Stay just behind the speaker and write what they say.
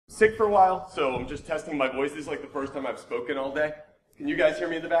sick for a while, so I'm just testing my voice. This is like the first time I've spoken all day. Can you guys hear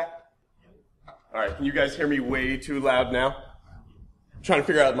me in the back? All right, can you guys hear me way too loud now? I'm trying to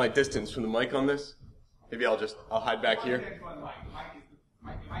figure out my distance from the mic on this. Maybe I'll hide back here.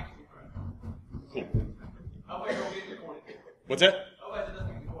 Cool. What's that?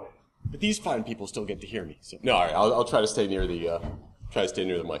 But these fine people still get to hear me. So no, all right, I'll try to stay near the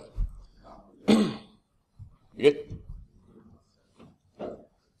mic. You good?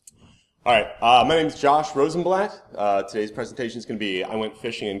 All right, my name is Josh Rosenbl. Today's presentation is going to be I went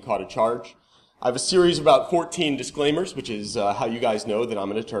fishing and caught a charge. I have a series of about 14 disclaimers, which is how you guys know that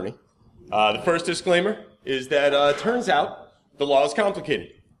I'm an attorney. The first disclaimer is that it turns out the law is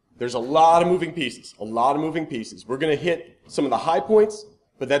complicated. There's a lot of moving pieces, We're going to hit some of the high points,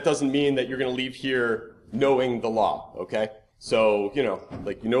 but that doesn't mean that you're going to leave here knowing the law, okay? So, you know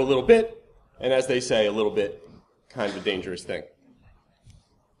a little bit, and as they say, a little bit, kind of a dangerous thing.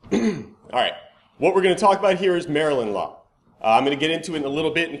 All right, what we're going to talk about here is Maryland law. I'm going to get into it in a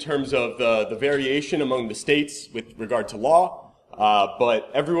little bit in terms of the variation among the states with regard to law, but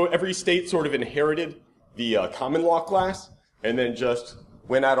every state sort of inherited the common law class and then just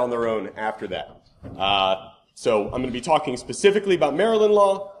went out on their own after that. So I'm going to be talking specifically about Maryland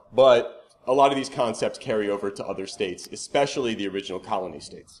law, but a lot of these concepts carry over to other states, especially the original colony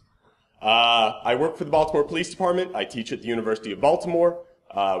states. I work for the Baltimore Police Department. I teach at the University of Baltimore,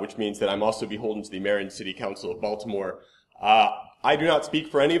 which means that I'm also beholden to the Mayor and City Council of Baltimore. I do not speak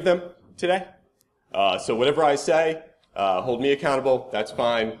for any of them today. So whatever I say, hold me accountable, that's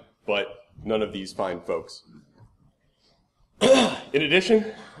fine, but none of these fine folks. In addition,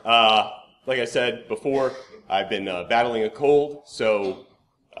 like I said before, I've been battling a cold, so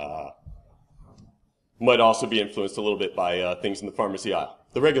might also be influenced a little bit by things in the pharmacy aisle.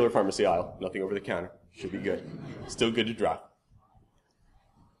 The regular pharmacy aisle, nothing over the counter. Should be good. Still good to drive.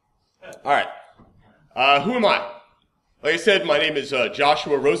 All right. Who am I? Like I said, my name is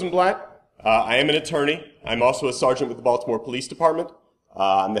Joshua Rosenbl. I am an attorney. I'm also a sergeant with the Baltimore Police Department.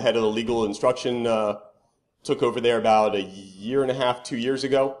 I'm the head of the legal instruction. Took over there about a year and a half, 2 years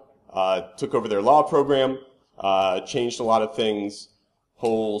ago. Took over their law program. Changed a lot of things.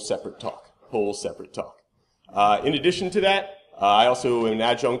 Whole separate talk. In addition to that, I also am an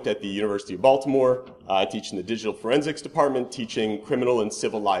adjunct at the University of Baltimore. I teach in the digital forensics department, teaching criminal and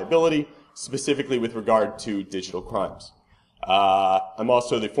civil liability, specifically with regard to digital crimes. I'm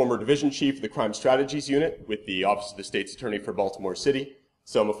also the former division chief of the crime strategies unit with the Office of the State's Attorney for Baltimore City.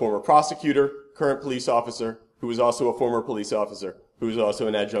 So I'm a former prosecutor, current police officer, who is also a former police officer, who is also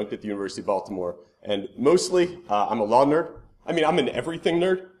an adjunct at the University of Baltimore. And mostly, I'm a law nerd. I mean, I'm an everything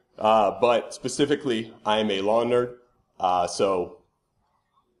nerd, but specifically, I am a law nerd. So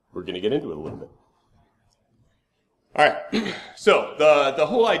we're going to get into it a little bit. All right. So the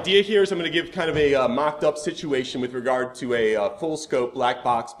whole idea here is I'm going to give kind of a mocked up situation with regard to a full scope black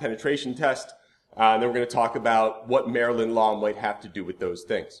box penetration test. And then we're going to talk about what Maryland law might have to do with those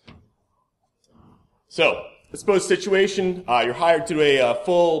things. So let's suppose situation, you're hired to do a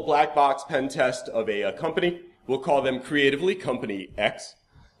full black box pen test of a company. We'll call them creatively Company X.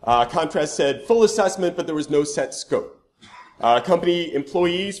 Contrast said full assessment, but there was no set scope. Company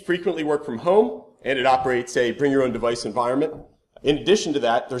employees frequently work from home, and it operates a bring-your-own-device environment. In addition to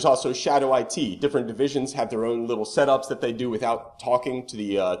that, there's also shadow IT. Different divisions have their own little setups that they do without talking to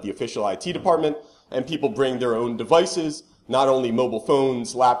the official IT department, and people bring their own devices, not only mobile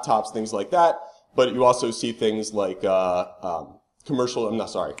phones, laptops, things like that, but you also see things like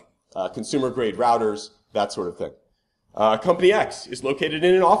consumer-grade routers, that sort of thing. Company X is located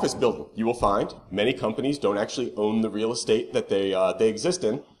in an office building. You will find many companies don't actually own the real estate that they exist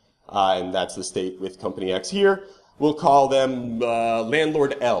in, and that's the state with Company X here. We'll call them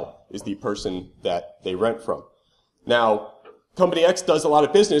Landlord L is the person that they rent from. Now, Company X does a lot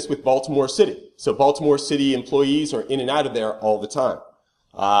of business with Baltimore City, so Baltimore City employees are in and out of there all the time.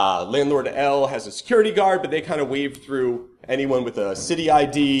 Landlord L has a security guard, but they kind of wave through anyone with a city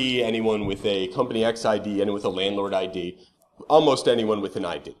ID, anyone with a Company X ID, anyone with a landlord ID, almost anyone with an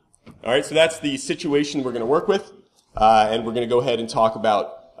ID. All right, so that's the situation we're going to work with, and we're going to go ahead and talk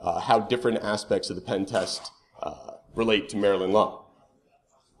about how different aspects of the pen test relate to Maryland law.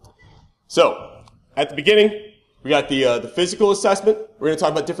 So, at the beginning, we got the physical assessment. We're going to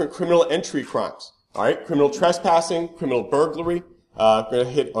talk about different criminal entry crimes. All right, criminal trespassing, criminal burglary. We're going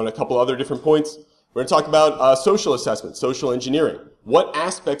to hit on a couple other different points. We're going to talk about social assessment, social engineering. What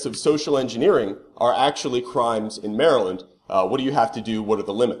aspects of social engineering are actually crimes in Maryland? What do you have to do? What are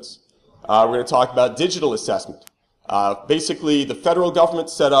the limits? We're going to talk about digital assessment. Basically, the federal government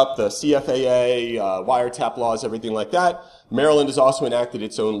set up the CFAA, wiretap laws, everything like that. Maryland has also enacted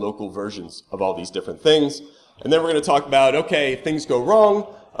its own local versions of all these different things. And then we're going to talk about, okay, if things go wrong,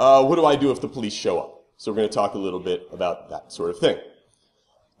 what do I do if the police show up? So we're going to talk a little bit about that sort of thing.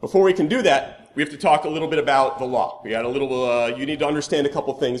 Before we can do that, we have to talk a little bit about the law. We got a little, you need to understand a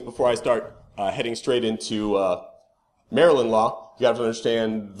couple things before I start heading straight into Maryland law. You have to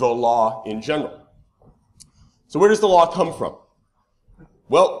understand the law in general. So where does the law come from?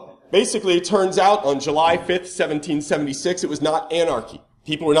 Well, basically it turns out on July 5th, 1776, it was not anarchy.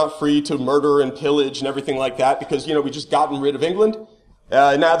 People were not free to murder and pillage and everything like that because, we just gotten rid of England.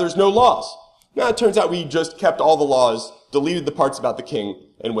 Now there's no laws. Now it turns out we just kept all the laws, deleted the parts about the king,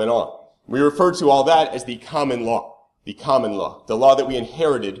 and went on. We refer to all that as the common law. The common law. The law that we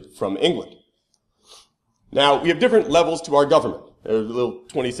inherited from England. Now, we have different levels to our government. There's a little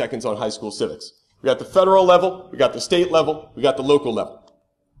 20 seconds on high school civics. We got the federal level, we got the state level, we got the local level.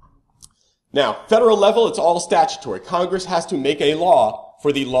 Now, federal level, it's all statutory. Congress has to make a law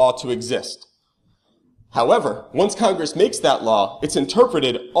for the law to exist. However, once Congress makes that law, it's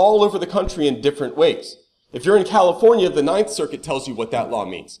interpreted all over the country in different ways. If you're in California, the Ninth Circuit tells you what that law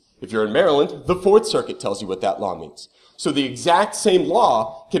means. If you're in Maryland, the Fourth Circuit tells you what that law means. So the exact same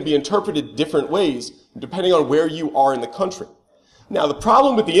law can be interpreted different ways depending on where you are in the country. Now, the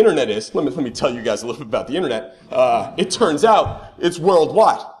problem with the internet is, let me tell you guys a little bit about the internet. It turns out it's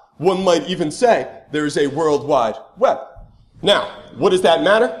worldwide. One might even say there's a worldwide web. Now, what does that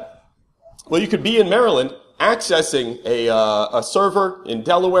matter? Well, you could be in Maryland accessing a server in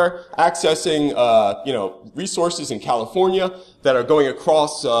Delaware, accessing resources in California that are going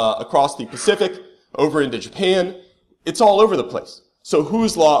across the Pacific over into Japan. It's all over the place. So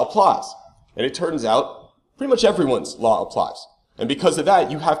whose law applies? And it turns out pretty much everyone's law applies. And because of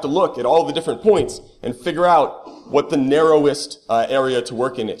that, you have to look at all the different points and figure out what the narrowest area to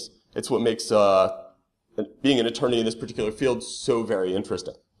work in is. It's what makes being an attorney in this particular field so very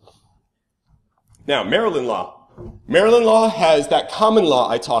interesting. Now, Maryland law. Maryland law has that common law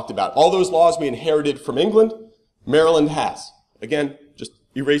I talked about. All those laws we inherited from England, Maryland has. Again, just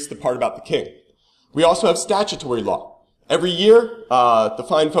erase the part about the king. We also have statutory law. Every year, the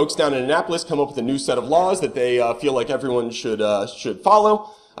fine folks down in Annapolis come up with a new set of laws that they feel like everyone should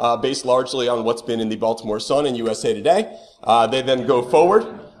follow, based largely on what's been in the Baltimore Sun and USA Today. They then go forward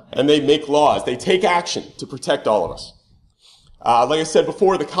and they make laws. They take action to protect all of us. Like I said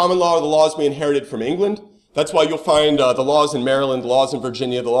before, the common law are the laws we inherited from England. That's why you'll find the laws in Maryland, the laws in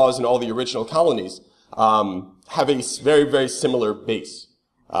Virginia, the laws in all the original colonies have a very, very similar base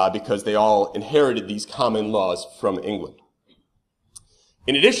because they all inherited these common laws from England.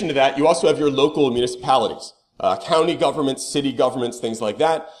 In addition to that, you also have your local municipalities, county governments, city governments, things like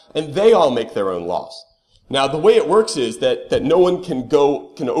that, and they all make their own laws. Now, the way it works is that no one can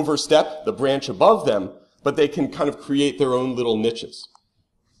overstep the branch above them, but they can kind of create their own little niches.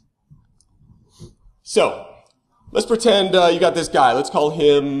 So, let's pretend you got this guy. Let's call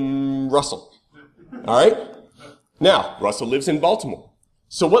him Russell. All right? Now, Russell lives in Baltimore.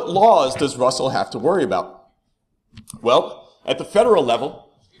 So what laws does Russell have to worry about? Well, at the federal level,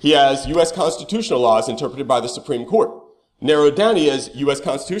 he has U.S. constitutional law as interpreted by the Supreme Court. Narrowed down, he has U.S.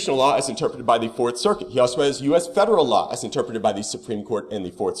 constitutional law as interpreted by the Fourth Circuit. He also has U.S. federal law as interpreted by the Supreme Court and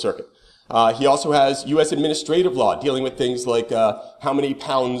the Fourth Circuit. He also has U.S. administrative law dealing with things like how many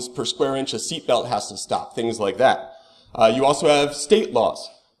pounds per square inch a seatbelt has to stop, things like that. You also have state laws.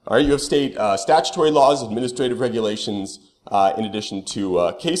 All right, you have state statutory laws, administrative regulations, in addition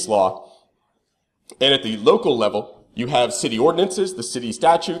to case law. And at the local level, you have city ordinances, the city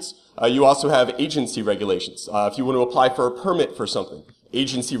statutes. You also have agency regulations. If you want to apply for a permit for something,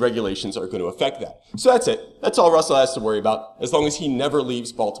 agency regulations are going to affect that. So that's it. That's all Russell has to worry about, as long as he never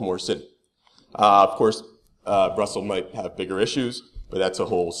leaves Baltimore City. Of course, Russell might have bigger issues, but that's a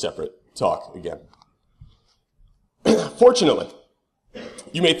whole separate talk again. Fortunately,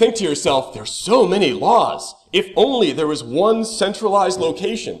 you may think to yourself, there's so many laws. If only there was one centralized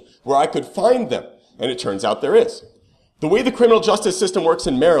location where I could find them. And it turns out there is. The way the criminal justice system works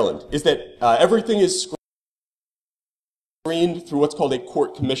in Maryland is that everything is screened through what's called a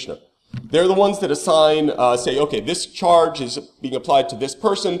court commissioner. They're the ones that assign, say, okay, this charge is being applied to this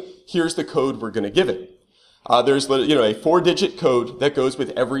person. Here's the code we're going to give it. There's, a 4-digit code that goes with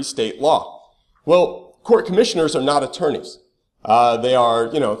every state law. Well, court commissioners are not attorneys. They are,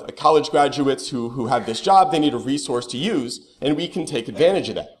 college graduates who have this job. They need a resource to use, and we can take advantage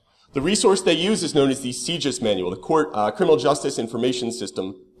of that. The resource they use is known as the CJIS manual, the Court Criminal Justice Information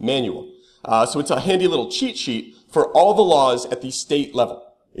System Manual. So it's a handy little cheat sheet for all the laws at the state level.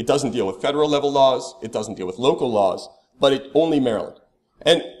 It doesn't deal with federal level laws. It doesn't deal with local laws, but only Maryland.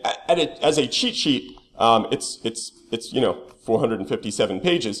 And as a cheat sheet, it's 457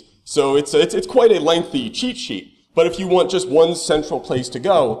 pages. So it's quite a lengthy cheat sheet. But if you want just one central place to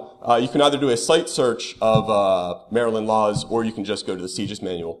go, you can either do a site search of Maryland laws, or you can just go to the CJIS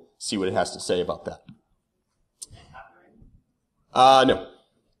manual, see what it has to say about that. No.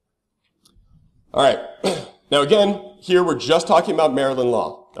 All right. Now again, here we're just talking about Maryland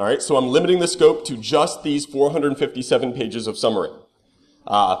law. All right. So I'm limiting the scope to just these 457 pages of summary.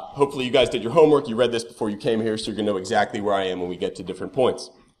 Hopefully you guys did your homework. You read this before you came here, so you're going to know exactly where I am when we get to different points.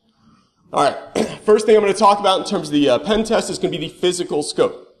 All right. First thing I'm going to talk about in terms of the pen test is going to be the physical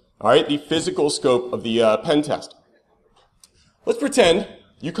scope. All right. The physical scope of the pen test. Let's pretend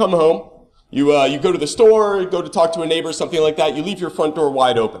you come home. You go to the store, go to talk to a neighbor, something like that. You leave your front door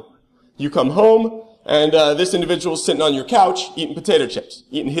wide open. You come home, and this individual is sitting on your couch eating potato chips,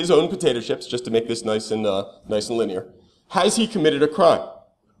 eating his own potato chips, just to make this nice and linear. Has he committed a crime?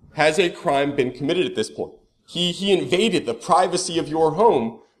 Has a crime been committed at this point? He invaded the privacy of your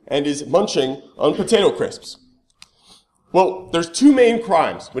home and is munching on potato crisps. Well, there's two main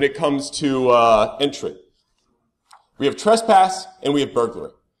crimes when it comes to entry. We have trespass and we have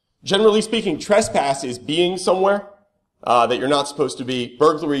burglary. Generally speaking, trespass is being somewhere that you're not supposed to be.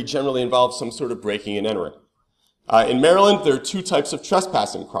 Burglary generally involves some sort of breaking and entering. In Maryland, there are two types of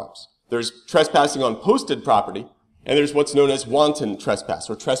trespassing crimes. There's trespassing on posted property, and there's what's known as wanton trespass,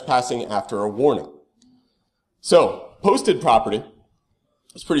 or trespassing after a warning. So, posted property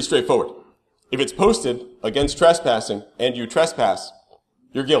is pretty straightforward. If it's posted against trespassing and you trespass,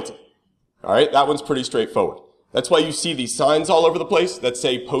 you're guilty. All right, that one's pretty straightforward. That's why you see these signs all over the place that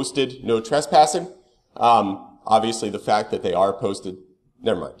say posted, no trespassing. Obviously, the fact that they are posted,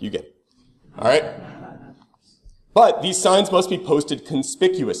 never mind, you get it. All right? But these signs must be posted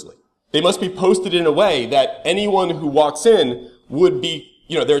conspicuously. They must be posted in a way that anyone who walks in would be,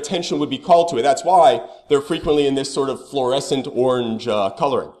 their attention would be called to it. That's why they're frequently in this sort of fluorescent orange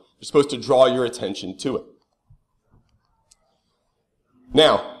coloring. They're supposed to draw your attention to it.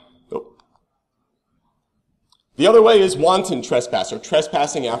 Now, the other way is wanton trespass, or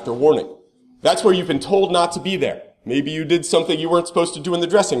trespassing after warning. That's where you've been told not to be there. Maybe you did something you weren't supposed to do in the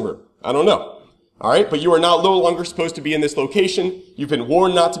dressing room. I don't know. All right, but you are now no longer supposed to be in this location. You've been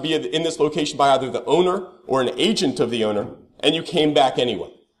warned not to be in this location by either the owner or an agent of the owner, and you came back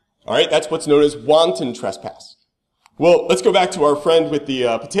anyway. All right, that's what's known as wanton trespass. Well, let's go back to our friend with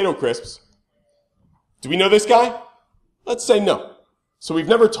the potato crisps. Do we know this guy? Let's say no. So we've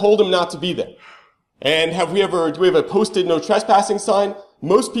never told him not to be there. And do we have a posted no trespassing sign?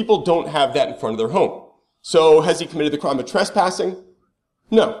 Most people don't have that in front of their home. So has he committed the crime of trespassing?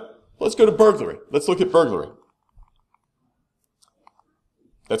 No. Let's go to burglary. Let's look at burglary.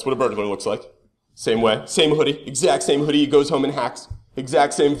 That's what a burglar looks like. Same way. Same hoodie. Exact same hoodie. He goes home and hacks.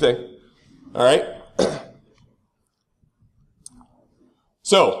 Exact same thing. All right?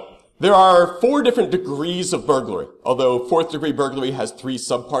 So, there are 4 different degrees of burglary, although 4th degree burglary has 3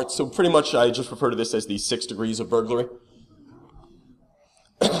 subparts, so pretty much I just refer to this as the 6 degrees of burglary.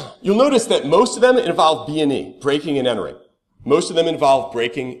 You'll notice that most of them involve B&E, breaking and entering. Most of them involve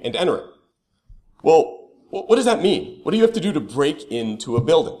breaking and entering. Well, what does that mean? What do you have to do to break into a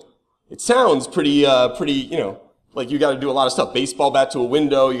building? It sounds pretty, like you gotta do a lot of stuff. Baseball bat to a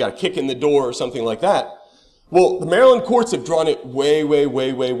window, you gotta kick in the door or something like that. Well, the Maryland courts have drawn it way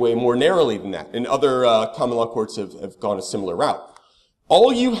more narrowly than that, and other common law courts have gone a similar route.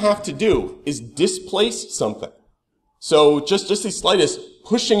 All you have to do is displace something. So just the slightest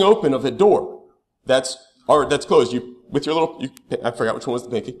pushing open of a door that's closed. I forgot which one was the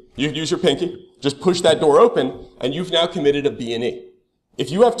pinky. You use your pinky, just push that door open, and you've now committed a B&E.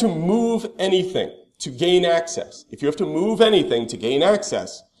 If you have to move anything to gain access,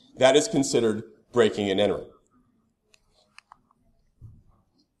 that is considered breaking and entering.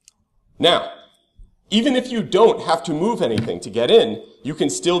 Now, even if you don't have to move anything to get in, you can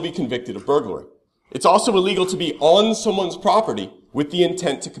still be convicted of burglary. It's also illegal to be on someone's property with the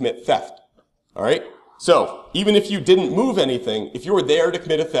intent to commit theft. All right? So, even if you didn't move anything, if you were there to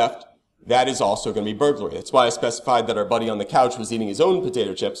commit a theft, that is also going to be burglary. That's why I specified that our buddy on the couch was eating his own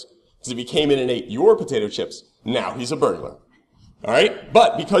potato chips, because if he came in and ate your potato chips, now he's a burglar. All right?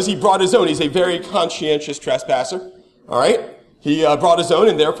 But because he brought his own, he's a very conscientious trespasser. All right? He brought his own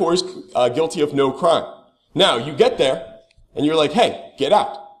and therefore is guilty of no crime. Now, you get there, and you're like, hey, get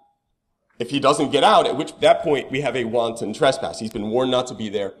out. If he doesn't get out, at that point we have a wanton trespass. He's been warned not to be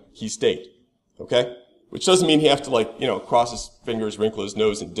there. He stayed. Okay? which doesn't mean he has to cross his fingers, wrinkle his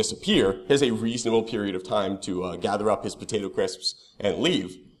nose, and disappear. He has a reasonable period of time to gather up his potato crisps and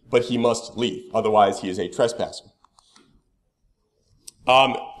leave, but he must leave. Otherwise, he is a trespasser.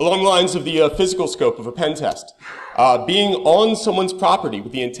 Along the lines of the physical scope of a pen test, being on someone's property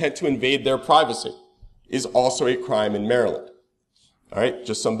with the intent to invade their privacy is also a crime in Maryland. All right,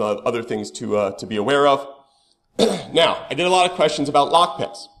 just some other things to be aware of. Now, I get a lot of questions about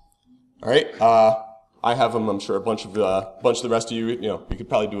lockpicks. All right, I have them. I'm sure a bunch of the rest of you, you could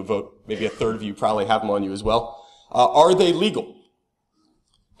probably do a vote. Maybe a third of you probably have them on you as well. Are they legal?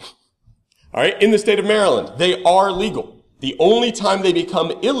 All right, in the state of Maryland, they are legal. The only time they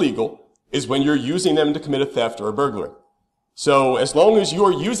become illegal is when you're using them to commit a theft or a burglary. So as long as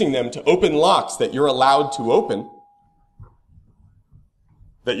you're using them to open locks that you're allowed to open,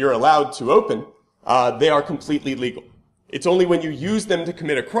 they are completely legal. It's only when you use them to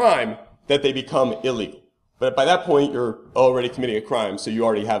commit a crime that they become illegal. But by that point, you're already committing a crime, so you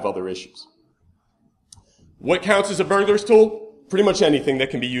already have other issues. What counts as a burglar's tool? Pretty much anything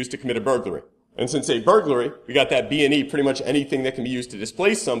that can be used to commit a burglary. And since a burglary, we got that B&E, pretty much anything that can be used to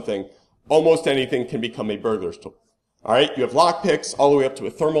displace something, almost anything can become a burglar's tool. All right, you have lockpicks all the way up to a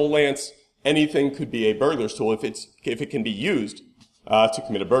thermal lance. Anything could be a burglar's tool if it can be used to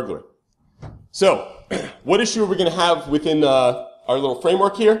commit a burglary. So, what issue are we going to have within our little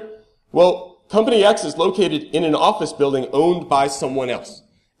framework here? Well, Company X is located in an office building owned by someone else.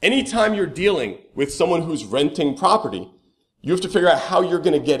 Anytime you're dealing with someone who's renting property, you have to figure out how you're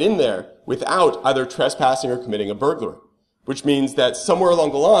going to get in there without either trespassing or committing a burglary, which means that somewhere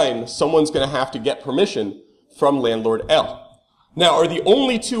along the line, someone's going to have to get permission from landlord L. Now, are the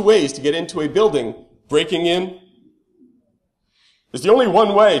only two ways to get into a building breaking in? There's the only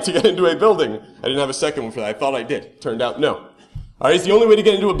one way to get into a building. I didn't have a second one for that. I thought I did. Turned out no. All right, is the only way to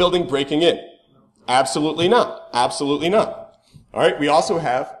get into a building breaking in? Absolutely not. Absolutely not. All right, we also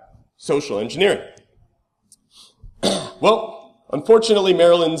have social engineering. Well, unfortunately,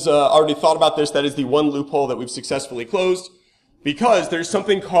 Maryland's already thought about this. That is the one loophole that we've successfully closed because there's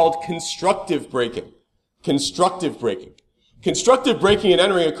something called constructive breaking. Constructive breaking. Constructive breaking and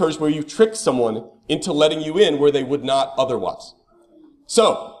entering occurs where you trick someone into letting you in where they would not otherwise.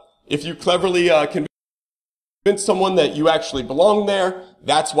 So, if you cleverly convince someone that you actually belong there,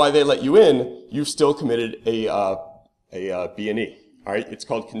 that's why they let you in, you've still committed a B&E. All right, it's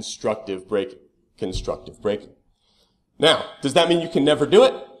called constructive breaking. Constructive breaking. Now, does that mean you can never do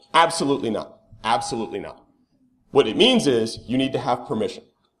it? Absolutely not. Absolutely not. What it means is you need to have permission.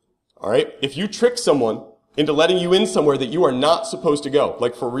 All right? If you trick someone into letting you in somewhere that you are not supposed to go,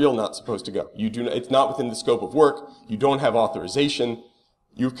 like for real not supposed to go, it's not within the scope of work, you don't have authorization,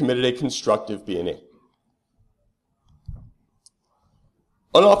 you've committed a constructive B&E.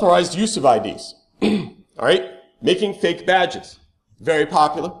 Unauthorized use of IDs. All right? Making fake badges. Very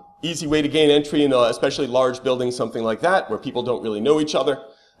popular. Easy way to gain entry in especially large buildings, something like that, where people don't really know each other.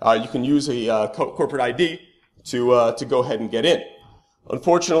 You can use a corporate ID to go ahead and get in.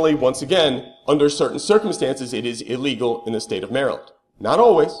 Unfortunately, once again, under certain circumstances, it is illegal in the state of Maryland. Not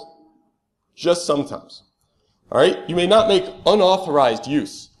always, just sometimes. All right? You may not make unauthorized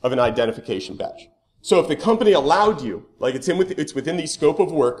use of an identification badge. So if the company allowed you, like it's within the scope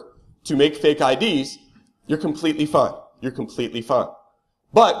of work, to make fake IDs, you're completely fine. You're completely fine.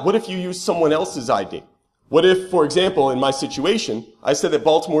 But what if you use someone else's ID? What if, for example, in my situation, I said that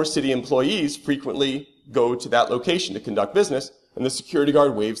Baltimore City employees frequently go to that location to conduct business, and the security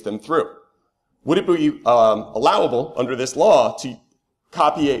guard waves them through? Would it be allowable under this law to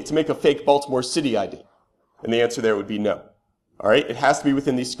make a fake Baltimore City ID? And the answer there would be no. All right? It has to be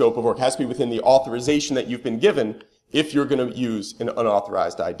within the scope of work. It has to be within the authorization that you've been given if you're going to use an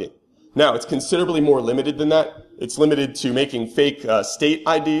unauthorized ID. Now, it's considerably more limited than that. It's limited to making fake state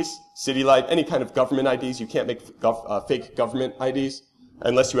IDs, city light, any kind of government IDs. You can't make fake government IDs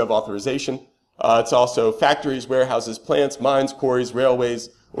unless you have authorization. It's also factories, warehouses, plants, mines, quarries, railways,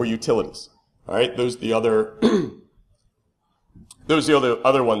 or utilities. All right, those are the other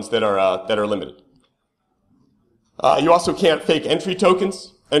other ones that are limited. You also can't fake entry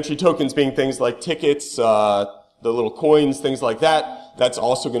tokens. Entry tokens being things like tickets, the little coins, things like that. That's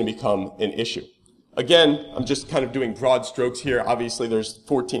also going to become an issue. Again, I'm just kind of doing broad strokes here. Obviously, there's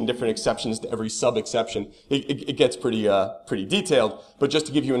 14 different exceptions to every sub-exception. It gets pretty detailed, but just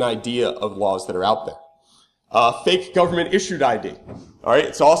to give you an idea of laws that are out there. Fake government-issued ID. All right,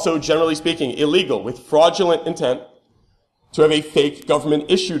 it's also, generally speaking, illegal with fraudulent intent to have a fake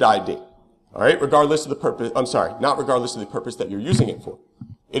government-issued ID. All right, regardless of the purpose, not regardless of the purpose that you're using it for.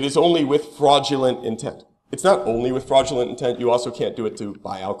 It is only with fraudulent intent. it's not only with fraudulent intent. You also can't do it to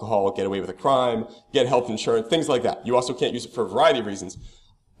buy alcohol, get away with a crime, get health insurance, things like that. You also can't use it for a variety of reasons.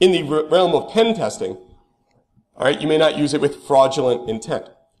 In the realm of pen testing, all right, you may not use it with fraudulent intent.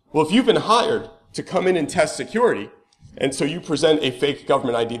 Well, if you've been hired to come in and test security, and so you present a fake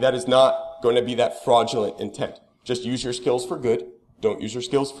government ID, that is not going to be that fraudulent intent. Just use your skills for good. Don't use your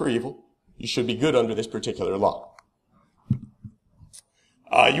skills for evil. You should be good under this particular law.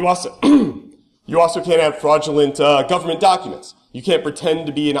 You also can't have fraudulent government documents. You can't pretend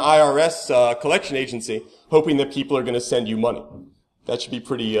to be an IRS collection agency hoping that people are going to send you money. That should be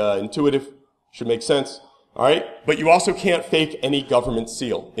pretty intuitive. Should make sense. All right? But you also can't fake any government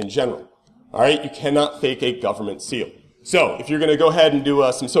seal in general. All right? You cannot fake a government seal. So if you're going to go ahead and do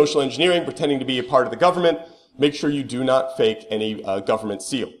some social engineering, pretending to be a part of the government, make sure you do not fake any government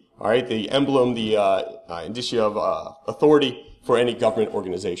seal. All right? The emblem, the indicia of authority for any government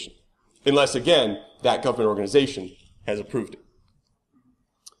organization. Unless, again, that government organization has approved it.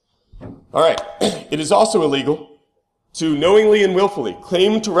 All right. It is also illegal to knowingly and willfully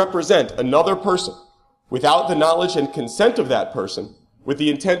claim to represent another person without the knowledge and consent of that person with the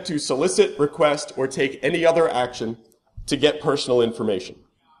intent to solicit, request, or take any other action to get personal information.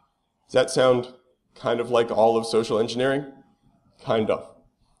 Does that sound kind of like all of social engineering? Kind of.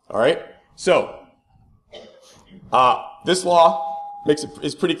 All right? So, this law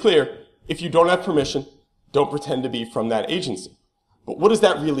is pretty clear. If you don't have permission, don't pretend to be from that agency. But what does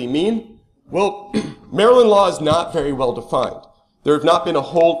that really mean? Well, Maryland law is not very well defined. There have not been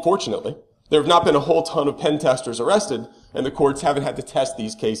fortunately, there have not been a whole ton of pen testers arrested, and the courts haven't had to test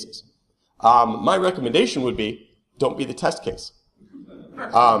these cases. My recommendation would be, don't be the test case.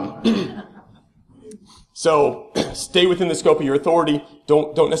 So stay within the scope of your authority.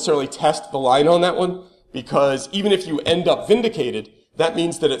 Don't necessarily test the line on that one, because even if you end up vindicated, that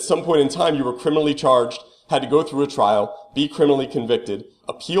means that at some point in time you were criminally charged, had to go through a trial, be criminally convicted,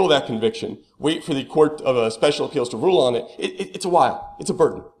 appeal that conviction, wait for the Court of Special Appeals to rule on it. It's a while. It's a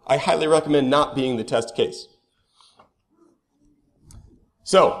burden. I highly recommend not being the test case.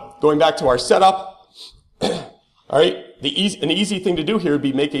 So, going back to our setup, all right, an easy thing to do here would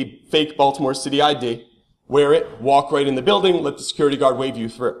be make a fake Baltimore City ID, wear it, walk right in the building, let the security guard wave you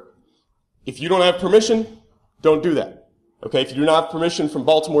through. If you don't have permission, don't do that. Okay, if you do not have permission from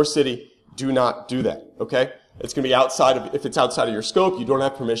Baltimore City, do not do that. Okay, it's going to be if it's outside of your scope, you don't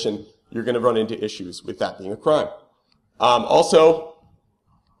have permission, you're going to run into issues with that being a crime. Also,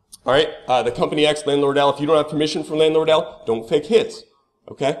 all right, the Company X Landlord L, if you don't have permission from Landlord L, don't fake his.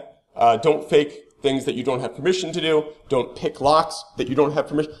 Okay, don't fake things that you don't have permission to do. Don't pick locks that you don't have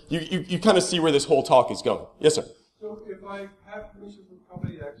permission. You kind of see where this whole talk is going. Yes, sir. So if I have permission from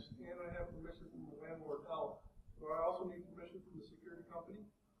Company X and I have permission from the Landlord L, do I also need permission from the security company?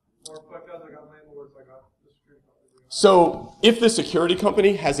 Or because I got landlords, I got the security company? So if the security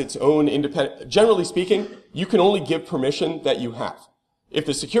company has its own independent, generally speaking, you can only give permission that you have. If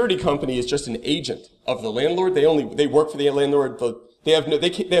the security company is just an agent of the landlord, they work for the landlord, they have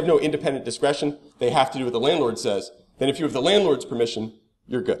no independent discretion, they have to do what the landlord says, then if you have the landlord's permission,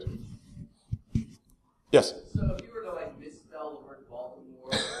 you're good. Yes? So if you were to misspell the word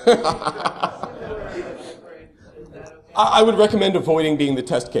Baltimore, is that okay? I would recommend avoiding being the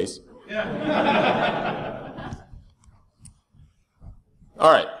test case.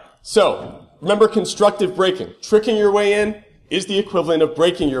 All right. So, remember constructive breaking. Tricking your way in is the equivalent of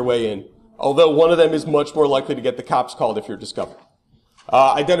breaking your way in, although one of them is much more likely to get the cops called if you're discovered.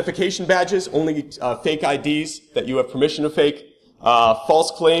 Identification badges, only fake IDs that you have permission to fake.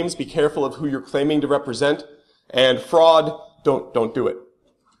 False claims, be careful of who you're claiming to represent. And fraud, don't do it.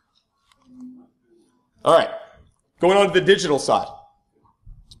 All right. Going on to the digital side.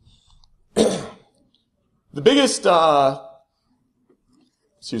 The biggest, there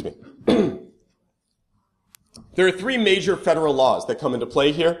are three major federal laws that come into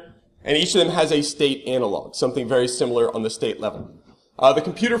play here, and each of them has a state analog, something very similar on the state level. The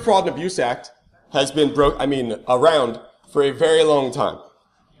Computer Fraud and Abuse Act has been around for a very long time.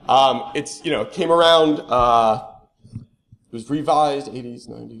 Came around, it was revised, 80s,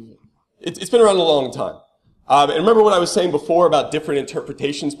 90s. It's been around a long time. And remember what I was saying before about different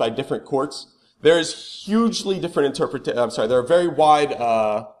interpretations by different courts? There's hugely different there are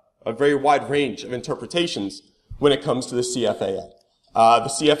a very wide range of interpretations when it comes to the CFAA. The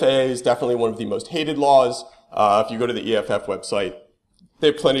CFAA is definitely one of the most hated laws. If you go to the EFF website, they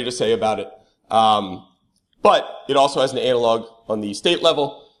have plenty to say about it. But it also has an analog on the state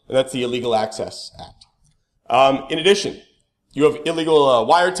level, and that's the Illegal Access Act. In addition, you have illegal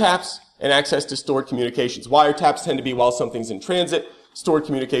wiretaps and access to stored communications. Wiretaps tend to be while something's in transit. Stored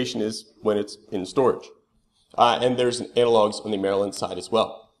communication is when it's in storage. And there's analogs on the Maryland side as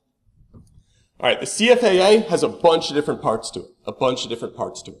well. All right, the CFAA has a bunch of different parts to it.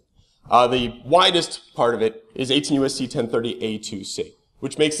 The widest part of it is 18 U.S.C. 1030A2C,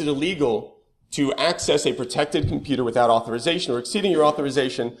 which makes it illegal to access a protected computer without authorization or exceeding your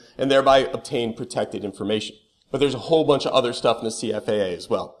authorization and thereby obtain protected information. But there's a whole bunch of other stuff in the CFAA as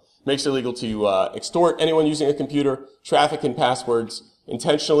well. It makes it illegal to extort anyone using a computer, traffic in passwords,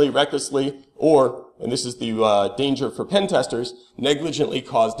 intentionally, recklessly, or, and this is the danger for Pentesters, negligently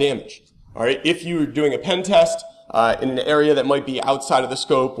cause damage. All right, if you're doing a pen test in an area that might be outside of the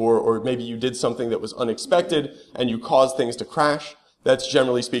scope, or maybe you did something that was unexpected and you caused things to crash, that's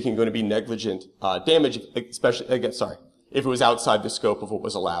generally speaking going to be negligent damage, especially, again, if it was outside the scope of what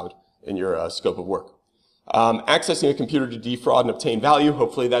was allowed in your scope of work. Accessing a computer to defraud and obtain value,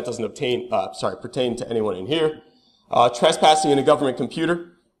 hopefully that doesn't pertain to anyone in here. Trespassing in a government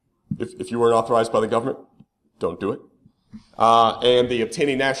computer, if you weren't authorized by the government, don't do it. And the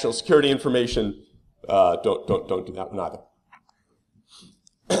obtaining national security information, don't do that one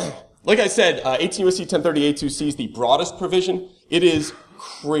either. Like I said, 18 U.S.C. 1030A2C is the broadest provision. It is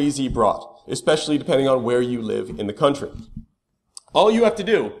crazy broad, especially depending on where you live in the country. All you have to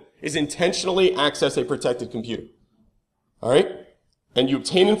do is intentionally access a protected computer. All right? And you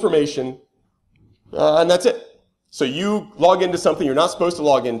obtain information, and that's it. So you log into something you're not supposed to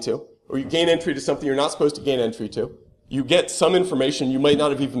log into, or you gain entry to something you're not supposed to gain entry to. You get some information you might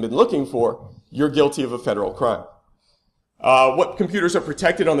not have even been looking for. You're guilty of a federal crime. What computers are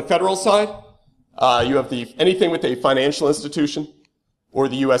protected on the federal side? You have anything with a financial institution or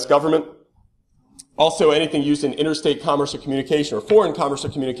the U.S. government. Also, anything used in interstate commerce or communication or foreign commerce or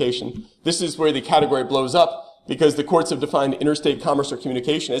communication. This is where the category blows up because the courts have defined interstate commerce or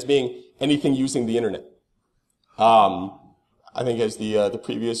communication as being anything using the internet. I think as the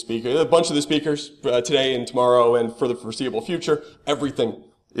previous speaker, a bunch of the speakers today and tomorrow and for the foreseeable future, everything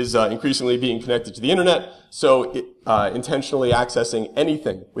is increasingly being connected to the internet. So intentionally accessing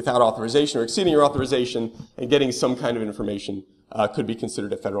anything without authorization or exceeding your authorization and getting some kind of information could be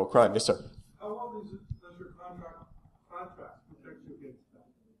considered a federal crime. Yes, sir. How long does your contract protect you against that?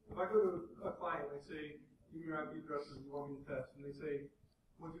 If I go to a client and they say, give me your IP addresses, you want me to test, and they say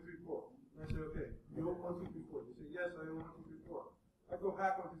 1, 2, 3, 4, and I say, okay, you own 1, 2, 3, 4. They say, yes, I own 1, 2, 3, 4. I go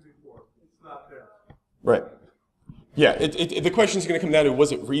hack 1, 2, 3, 4. It's not there. Right. Yeah, the question is going to come down to,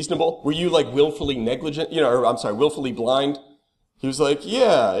 was it reasonable? Were you like willfully negligent, willfully blind? He was like,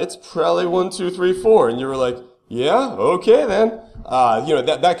 yeah, it's probably 1, 2, 3, 4. And you were like, yeah, okay then.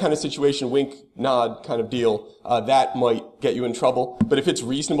 That kind of situation, wink, nod kind of deal, that might get you in trouble. But if it's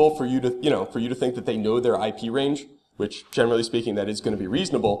reasonable for you to think that they know their IP range, which generally speaking, that is going to be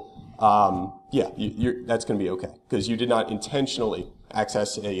reasonable, that's going to be okay. Because you did not intentionally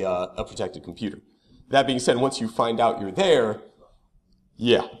access a protected computer. That being said, once you find out you're there,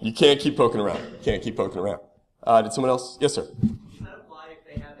 yeah, you can't keep poking around. Did someone else? Yes, sir. Does that apply if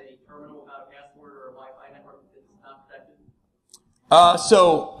they have a terminal without a password or a Wi-Fi network that's not protected?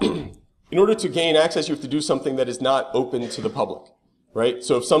 So, in order to gain access, you have to do something that is not open to the public, right?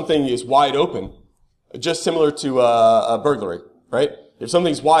 So if something is wide open, just similar to a burglary, right? If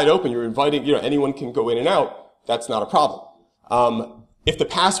something's wide open, you're inviting, anyone can go in and out, that's not a problem. If the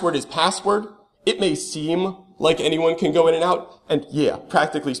password is password, it may seem like anyone can go in and out, and yeah,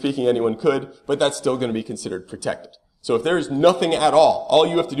 practically speaking, anyone could, but that's still going to be considered protected. So if there is nothing at all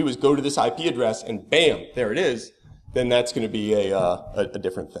you have to do is go to this IP address, and bam, there it is, then that's going to be a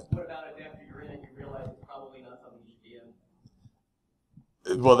different thing. What about if after you're in it, you realize it's probably not something you should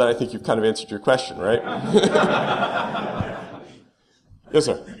be in? Well, then I think you've kind of answered your question, right? Yes,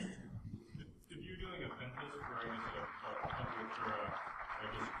 sir.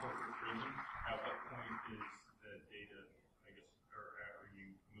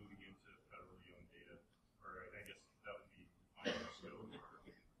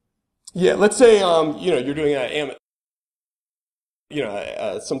 Yeah, let's say you're doing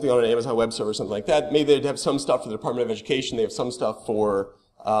something on an Amazon web server or something like that. Maybe they'd have some stuff for the Department of Education. They have some stuff for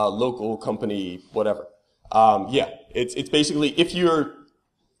local company, whatever. It's basically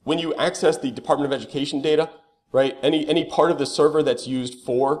when you access the Department of Education data, right? Any part of the server that's used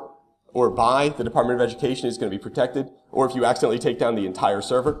for or by the Department of Education is going to be protected. Or if you accidentally take down the entire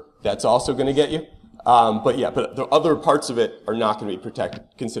server, that's also going to get you. But the other parts of it are not going to be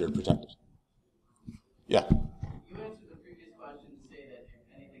considered protected. Yeah. You answered the previous question to say that if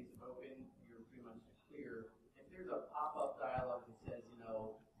anything's open, you're pretty much clear. If there's a pop-up dialog that says,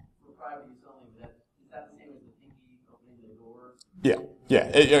 for private use only, is that the same as the pinky opening the door? Yeah.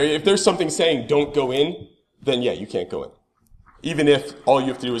 If there's something saying don't go in, then yeah, you can't go in. even if all you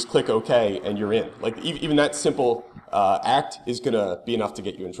have to do is click OK and you're in. Like, even that simple act is going to be enough to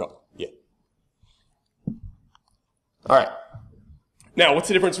get you in trouble. Yeah. All right. Now, what's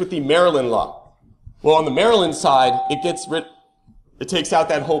the difference with the Maryland law? Well, on the Maryland side, it takes out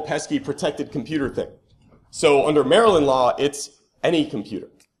that whole pesky protected computer thing. So under Maryland law, it's any computer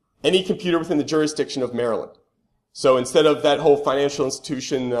within the jurisdiction of Maryland. So instead of that whole financial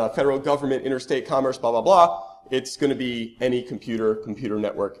institution, federal government, interstate commerce, blah, blah, blah, it's going to be any computer, computer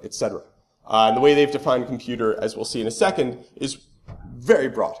network, etc. And the way they've defined computer, as we'll see in a second, is very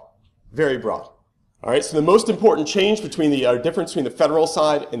broad, very broad. All right, so the most important change between the difference between the federal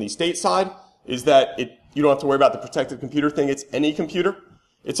side and the state side is that you don't have to worry about the protected computer thing. It's any computer.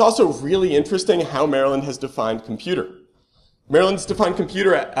 It's also really interesting how Maryland has defined computer. Maryland's defined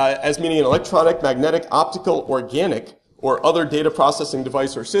computer as meaning an electronic, magnetic, optical, organic, or other data processing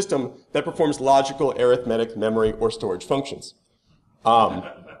device or system that performs logical, arithmetic, memory, or storage functions.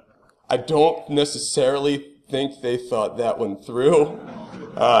 I don't necessarily think they thought that one through,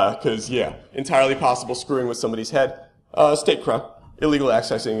 because, yeah, entirely possible screwing with somebody's head. State crime, illegal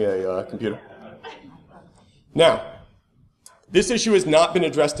accessing a computer. Now, this issue has not been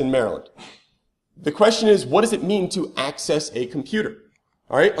addressed in Maryland. The question is, what does it mean to access a computer?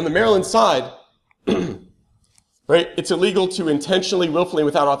 All right, on the Maryland side, right, it's illegal to intentionally, willfully,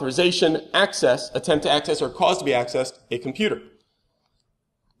 without authorization, attempt to access, or cause to be accessed a computer.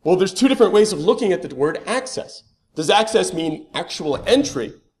 Well, there's two different ways of looking at the word access. Does access mean actual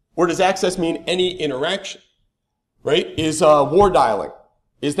entry, or does access mean any interaction? Right? Is war dialing,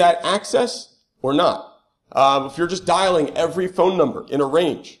 is that access or not? If you're just dialing every phone number in a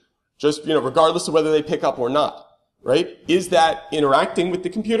range, just, regardless of whether they pick up or not, right? Is that interacting with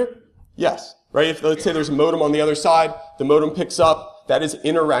the computer? Yes, right? If, let's say there's a modem on the other side, the modem picks up, that is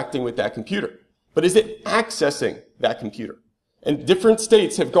interacting with that computer. But is it accessing that computer? And different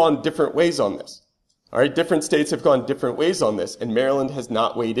states have gone different ways on this. All right, different states have gone different ways on this, and Maryland has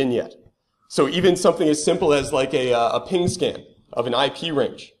not weighed in yet. So even something as simple as like a ping scan of an IP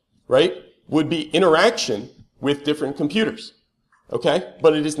range, right, would be interaction with different computers. Okay?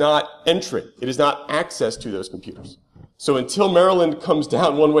 But it is not entry. It is not access to those computers. So until Maryland comes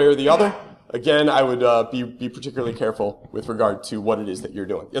down one way or the other, again, I would be particularly careful with regard to what it is that you're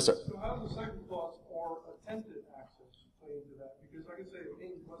doing. Yes, sir? So how does the second clause or attempted access play into that? Because I can say a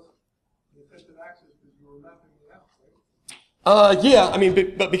ping was an attempted access because you were mapping it out, right? Yeah, I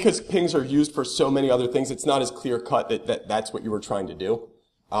mean, but because pings are used for so many other things, it's not as clear cut that that's what you were trying to do.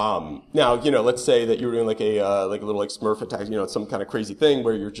 Now, let's say that you were doing like a little Smurf attack, some kind of crazy thing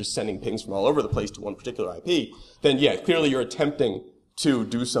where you're just sending pings from all over the place to one particular IP, then yeah, clearly you're attempting to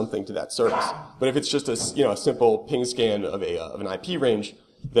do something to that service. But if it's just a simple ping scan of an IP range,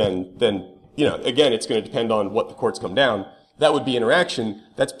 then again, it's going to depend on what the courts come down. That would be interaction.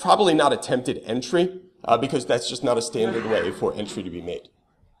 That's probably not attempted entry, because that's just not a standard way for entry to be made.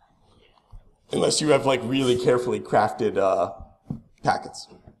 Unless you have like really carefully crafted, packets.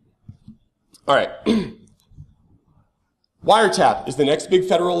 All right. Wiretap is the next big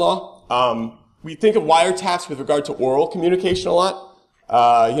federal law. We think of wiretaps with regard to oral communication a lot,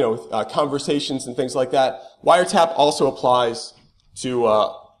 conversations and things like that. Wiretap also applies to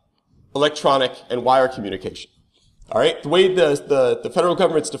electronic and wire communication. All right. The way the federal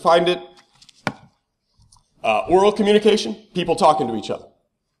government's defined it, oral communication, people talking to each other.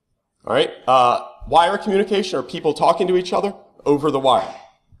 All right. Wire communication are people talking to each other over the wire.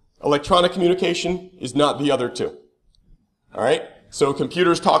 Electronic communication is not the other two. All right? So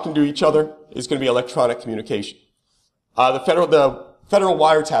computers talking to each other is going to be electronic communication. The Federal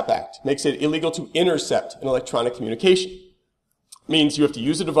Wiretap Act makes it illegal to intercept an electronic communication. It means you have to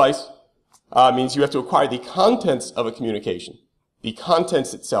use a device. Means you have to acquire the contents of a communication. The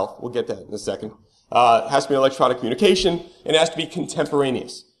contents itself, we'll get that in a second, has to be electronic communication, and it has to be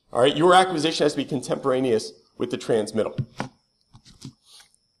contemporaneous. All right? Your acquisition has to be contemporaneous with the transmittal.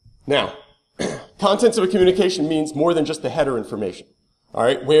 Now, contents of a communication means more than just the header information. All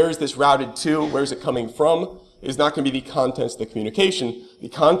right, where is this routed to? Where is it coming from? Is not going to be the contents of the communication. The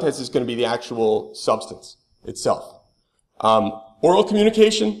contents is going to be the actual substance itself. Oral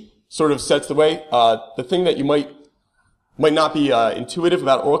communication sort of sets the way. The thing that you might not be intuitive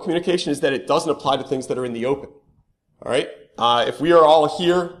about oral communication is that it doesn't apply to things that are in the open. All right, if we are all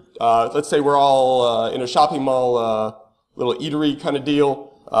here, let's say we're all in a shopping mall, little eatery kind of deal.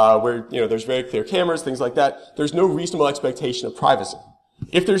 Where there's very clear cameras, things like that. There's no reasonable expectation of privacy.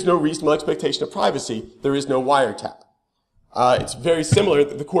 If there's no reasonable expectation of privacy, there is no wiretap. It's very similar.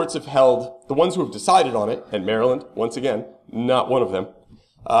 The courts have held, the ones who have decided on it, and Maryland, once again, not one of them.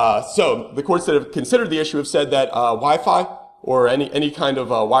 So the courts that have considered the issue have said that Wi-Fi or any kind of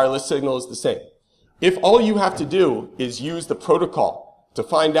wireless signal is the same. If all you have to do is use the protocol to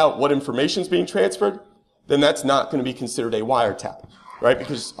find out what information is being transferred, then that's not going to be considered a wiretap, right?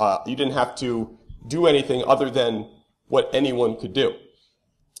 Because you didn't have to do anything other than what anyone could do.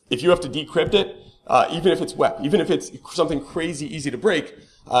 If you have to decrypt it, even if it's web, even if it's something crazy easy to break,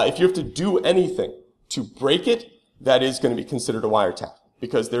 if you have to do anything to break it, that is going to be considered a wiretap,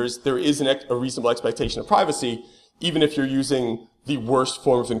 because there is a reasonable expectation of privacy, even if you're using the worst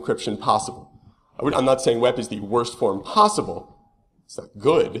form of encryption possible. I'm not saying WEP is the worst form possible. It's not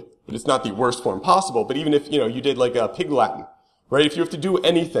good, but it's not the worst form possible. But even if, you did like a pig Latin, right? If you have to do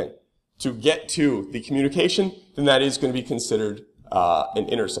anything to get to the communication, then that is going to be considered an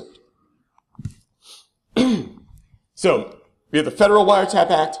intercept. So, we have the Federal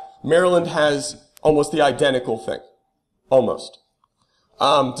Wiretap Act. Maryland has almost the identical thing. Almost.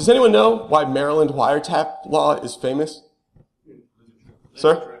 Does anyone know why Maryland wiretap law is famous?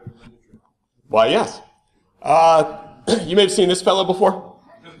 Sir? Why, yes. You may have seen this fellow before.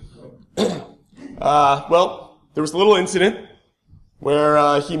 Well, there was a little incident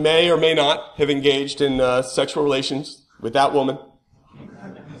where he may or may not have engaged in sexual relations with that woman.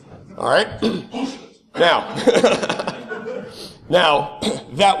 All right? Now,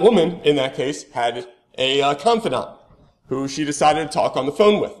 that woman, in that case, had a confidant who she decided to talk on the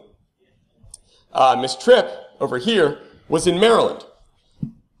phone with. Miss Tripp, over here, was in Maryland.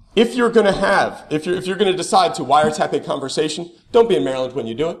 If you're going to decide to wiretap a conversation, don't be in Maryland when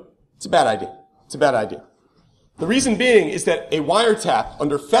you do it. It's a bad idea. It's a bad idea. The reason being is that a wiretap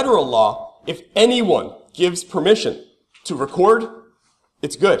under federal law, if anyone gives permission to record,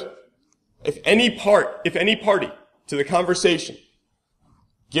 it's good. If any party to the conversation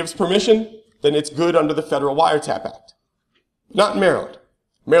gives permission, then it's good under the Federal Wiretap Act. Not in Maryland.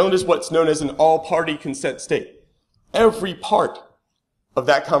 Maryland is what's known as an all-party consent state. Every part of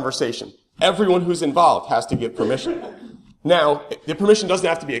that conversation, everyone who's involved has to give permission. Now, the permission doesn't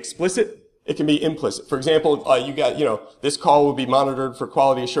have to be explicit. It can be implicit. For example, this call will be monitored for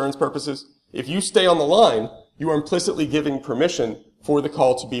quality assurance purposes. If you stay on the line, you are implicitly giving permission for the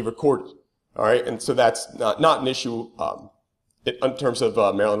call to be recorded. All right, and so that's not an issue in terms of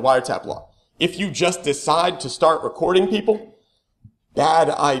Maryland wiretap law. If you just decide to start recording people, bad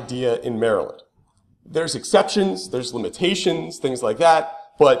idea in Maryland. There's exceptions, there's limitations, things like that,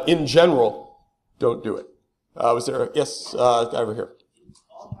 but in general, don't do it. Was there yes, guy over here?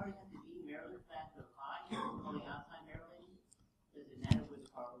 All parties have to be Maryland fast to apply, only outside Maryland? Does it matter where the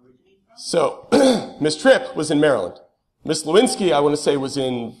car originates from? So, Ms. Tripp was in Maryland. Ms. Lewinsky, I want to say, was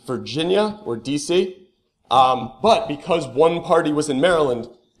in Virginia or D.C., but because one party was in Maryland,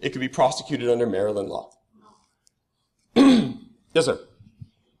 it could be prosecuted under Maryland law. Yes, sir.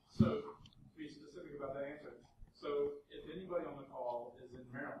 So, to be specific about that answer, so if anybody on the call is in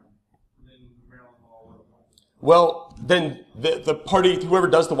Maryland, then Maryland law would apply. Well, then the party, whoever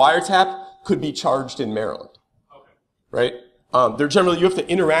does the wiretap, could be charged in Maryland. Okay. Right? You have to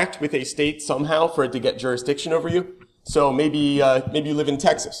interact with a state somehow for it to get jurisdiction over you. So maybe you live in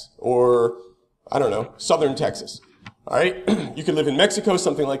Texas, or, I don't know, southern Texas. All right? You could live in Mexico,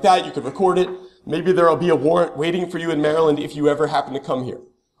 something like that. You could record it. Maybe there'll be a warrant waiting for you in Maryland if you ever happen to come here.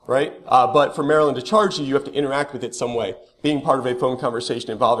 Right? But for Maryland to charge you, you have to interact with it some way. Being part of a phone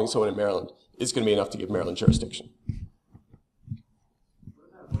conversation involving someone in Maryland is going to be enough to give Maryland jurisdiction.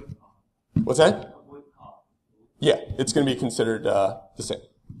 What's that? Yeah, it's going to be considered the same.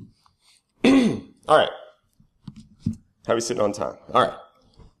 All right. How are we sitting on time? All right.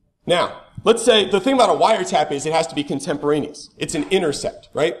 Now, let's say the thing about a wiretap is it has to be contemporaneous. It's an intercept,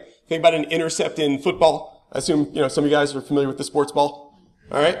 right? Think about an intercept in football. I assume, some of you guys are familiar with the sports ball.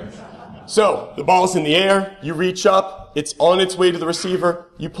 All right? So, the ball's in the air, you reach up, it's on its way to the receiver,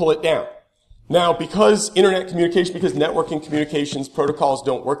 you pull it down. Now, because networking communications protocols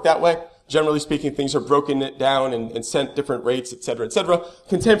don't work that way, generally speaking, things are broken down and sent different rates, et cetera, et cetera.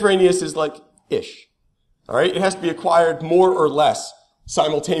 Contemporaneous is like ish. All right? It has to be acquired more or less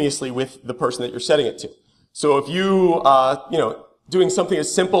simultaneously with the person that you're setting it to. So if you, doing something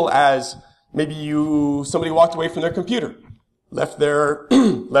as simple as maybe somebody walked away from their computer, left their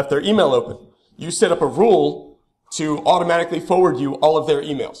email open. You set up a rule to automatically forward you all of their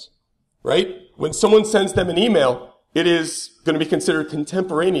emails, right? When someone sends them an email, it is going to be considered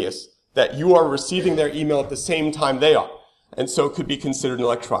contemporaneous that you are receiving their email at the same time they are. And so it could be considered an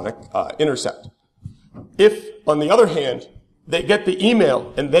electronic intercept. If, on the other hand, they get the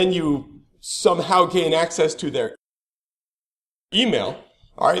email and then you somehow gain access to their email,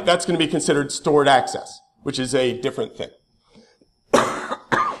 all right, that's going to be considered stored access, which is a different thing.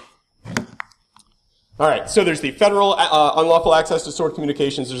 All right, so there's the federal unlawful access to stored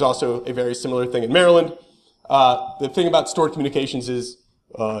communications. There's also a very similar thing in Maryland. The thing about stored communications is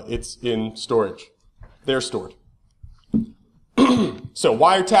it's in storage. They're stored. So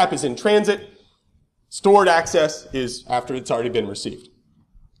wiretap is in transit. Stored access is after it's already been received.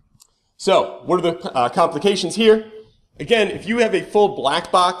 So what are the complications here? Again, if you have a full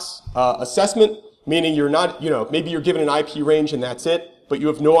black box assessment, meaning you're not, maybe you're given an IP range and that's it, but you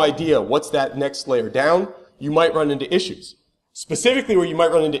have no idea what's that next layer down, you might run into issues. Specifically where you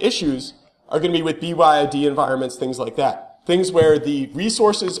might run into issues are going to be with BYOD environments, things like that. Things where the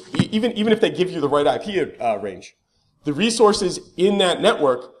resources, even if they give you the right IP range, the resources in that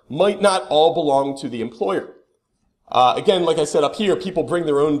network might not all belong to the employer. Again, like I said up here, people bring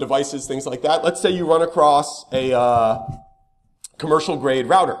their own devices, things like that. Let's say you run across a commercial grade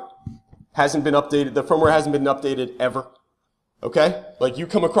router. Hasn't been updated, the firmware hasn't been updated ever. Okay? Like you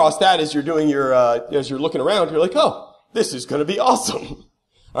come across that as you're doing your, as you're looking around, you're like, oh, this is gonna be awesome.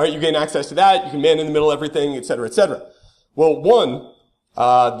 All right, you gain access to that, you can man in the middle everything, et cetera, et cetera. Well, one,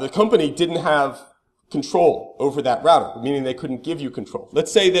 the company didn't have control over that router, meaning they couldn't give you control.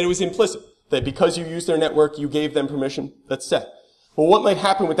 Let's say that it was implicit, that because you used their network, you gave them permission, that's set. Well, what might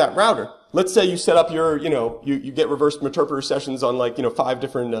happen with that router? Let's say you set up your, you get reverse interpreter sessions on 5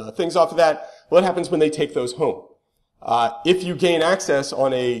 different things off of that. What happens when they take those home? If you gain access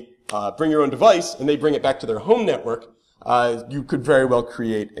on a bring your own device and they bring it back to their home network, you could very well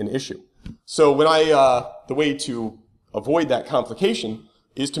create an issue. So when the way to avoid that complication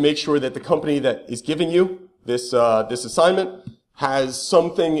is to make sure that the company that is giving you this assignment has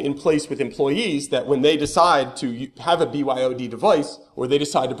something in place with employees that when they decide to have a BYOD device or they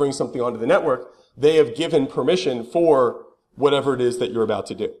decide to bring something onto the network, they have given permission for whatever it is that you're about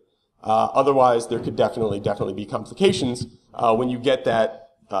to do. Otherwise, there could definitely be complications when you get that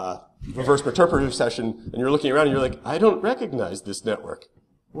reverse interpreter session and you're looking around and you're like, I don't recognize this network.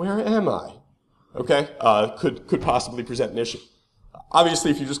 Where am I? Okay, could possibly present an issue.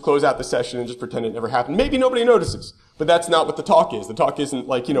 Obviously, if you just close out the session and just pretend it never happened, maybe nobody notices. But that's not what the talk is. The talk isn't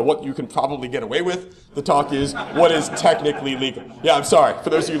like, what you can probably get away with. The talk is what is technically legal. Yeah, I'm sorry. For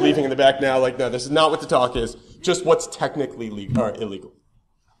those of you leaving in the back now, no, this is not what the talk is. Just what's technically legal, or illegal.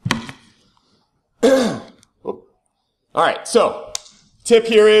 All right, so tip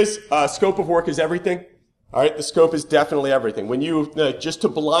here is scope of work is everything. All right, the scope is definitely everything. When you, just to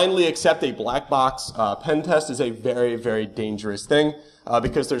blindly accept a black box pen test is a very, very dangerous thing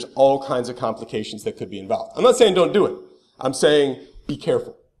because there's all kinds of complications that could be involved. I'm not saying don't do it. I'm saying be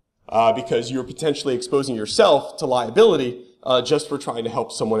careful because you're potentially exposing yourself to liability just for trying to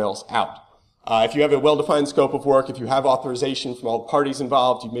help someone else out. If you have a well-defined scope of work, if you have authorization from all the parties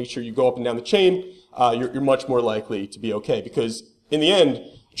involved, you make sure you go up and down the chain, you're much more likely to be okay. Because in the end,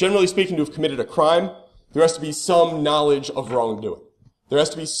 generally speaking, to have committed a crime, there has to be some knowledge of wrongdoing. There has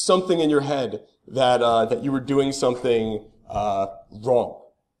to be something in your head that you were doing something wrong.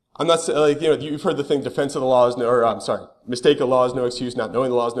 I'm not saying, you've heard the thing, defense of the law is mistake of the law is no excuse, not knowing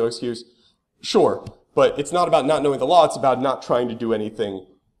the law is no excuse. Sure, but it's not about not knowing the law, it's about not trying to do anything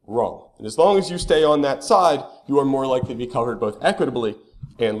wrong. And as long as you stay on that side, you are more likely to be covered both equitably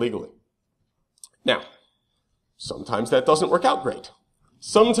and legally. Now, sometimes that doesn't work out great.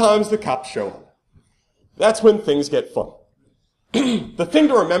 Sometimes the cops show up. That's when things get fun. The thing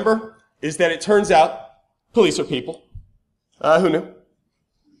to remember is that it turns out police are people. Who knew?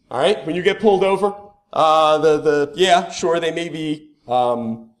 All right, when you get pulled over, yeah, sure, they may be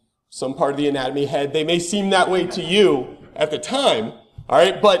some part of the anatomy head. They may seem that way to you at the time, all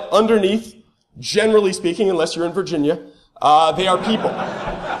right, but underneath, generally speaking, unless you're in Virginia, they are people.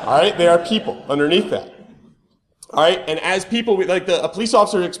 All right, they are people underneath that. All right, and as people, a police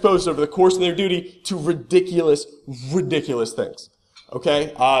officer is exposed over the course of their duty to ridiculous things.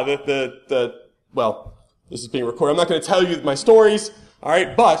 Okay, well, this is being recorded. I'm not going to tell you my stories. All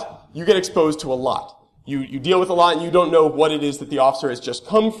right, but you get exposed to a lot. You deal with a lot, and you don't know what it is that the officer has just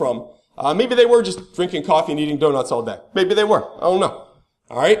come from. Maybe they were just drinking coffee and eating donuts all day. Maybe they were. I don't know.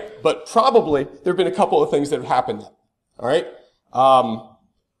 All right, but probably there have been a couple of things that have happened. All right,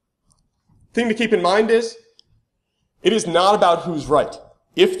 thing to keep in mind is, it is not about who's right.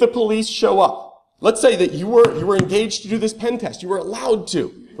 If the police show up, let's say that you were engaged to do this pen test, you were allowed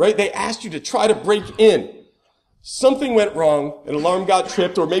to, right? They asked you to try to break in. Something went wrong, an alarm got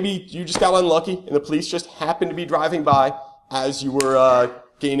tripped, or maybe you just got unlucky and the police just happened to be driving by as you were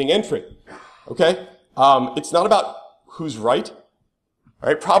gaining entry. Okay? It's not about who's right. All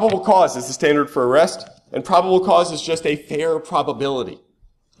right? Probable cause is the standard for arrest, and probable cause is just a fair probability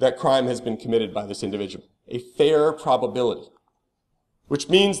that crime has been committed by this individual. A fair probability. which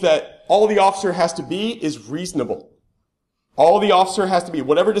means that all the officer has to be is reasonable. All the officer has to be,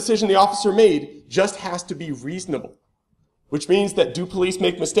 whatever decision the officer made, just has to be reasonable. Which means that do police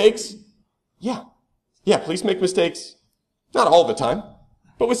make mistakes? Yeah. Yeah, police make mistakes. Not all the time,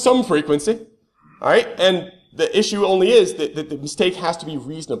 but with some frequency. All right? And the issue only is that the mistake has to be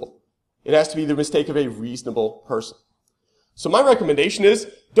reasonable. It has to be the mistake of a reasonable person. So my recommendation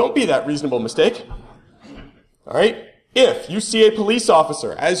is, don't be that reasonable mistake. All right? If you see a police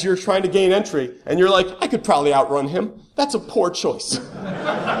officer as you're trying to gain entry, and you're like, I could probably outrun him, that's a poor choice.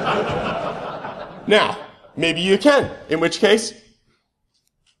 Now, maybe you can, in which case,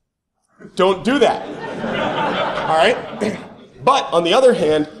 don't do that. All right? But on the other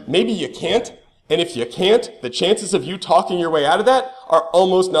hand, maybe you can't, and if you can't, the chances of you talking your way out of that are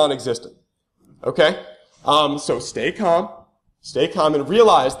almost non-existent. Okay? So stay calm, and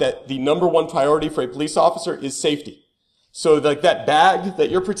realize that the number one priority for a police officer is safety. So like that bag that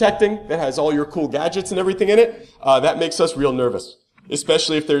you're protecting, that has all your cool gadgets and everything in it, that makes us real nervous.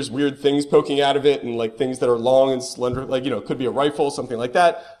 Especially if there's weird things poking out of it and like things that are long and slender, like, it could be a rifle, something like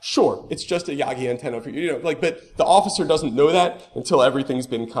that. Sure, it's just a Yagi antenna for you, but the officer doesn't know that until everything's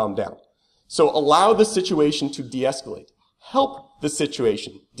been calmed down. So allow the situation to de-escalate. Help the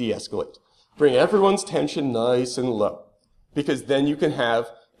situation de-escalate. Bring everyone's tension nice and low, because then you can have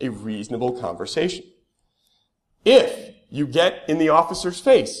a reasonable conversation. If you get in the officer's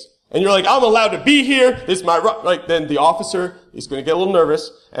face, and you're like, I'm allowed to be here, this is my right, like, then the officer is going to get a little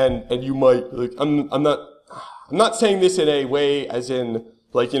nervous, and you might, like, I'm not saying this in a way as in,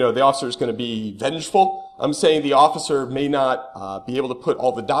 like, the officer is going to be vengeful. I'm saying the officer may not be able to put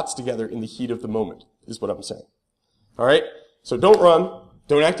all the dots together in the heat of the moment, is what I'm saying. All right? So don't run.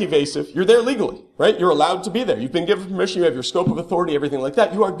 Don't act evasive. You're there legally, right? You're allowed to be there. You've been given permission. You have your scope of authority, everything like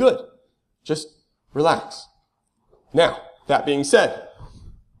that. You are good. Just relax. Now, that being said,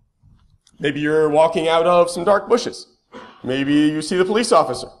 maybe you're walking out of some dark bushes. Maybe you see the police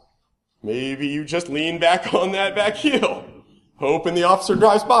officer. Maybe you just lean back on that back heel, hoping the officer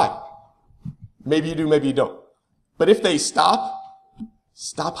drives by. Maybe you do, maybe you don't. But if they stop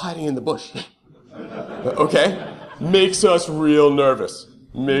hiding in the bush. Okay? Makes us real nervous.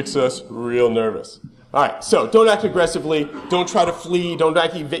 Makes us real nervous. All right, so don't act aggressively. Don't try to flee. Don't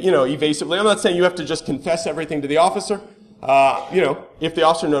act evasively. I'm not saying you have to just confess everything to the officer. If the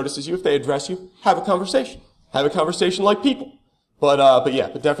officer notices you, if they address you, have a conversation. Have a conversation like people. But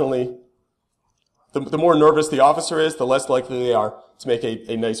definitely, the more nervous the officer is, the less likely they are to make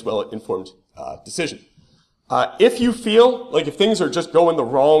a nice, well-informed decision. If you feel like if things are just going the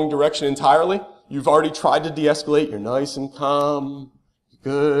wrong direction entirely, you've already tried to de-escalate, you're nice and calm,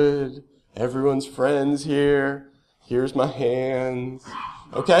 good, everyone's friends here, here's my hands.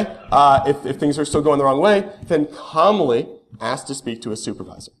 Okay? If things are still going the wrong way, then calmly ask to speak to a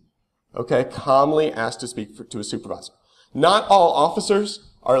supervisor. Okay? Calmly ask to speak to a supervisor. Not all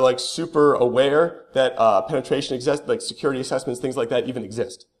officers are like super aware that penetration exists, like security assessments, things like that even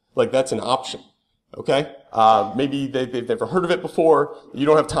exist. Like that's an option. Okay? Maybe they've never heard of it before. You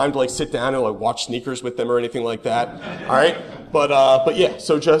don't have time to like sit down and like watch sneakers with them or anything like that. All right? But yeah,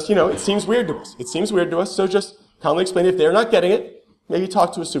 so just, it seems weird to us. It seems weird to us, so just calmly explain if they're not getting it, maybe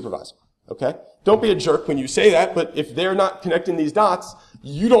talk to a supervisor. Okay? Don't be a jerk when you say that, but if they're not connecting these dots,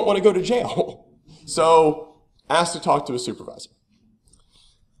 you don't want to go to jail. So ask to talk to a supervisor.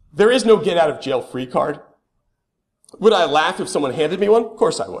 There is no get out of jail free card. Would I laugh if someone handed me one? Of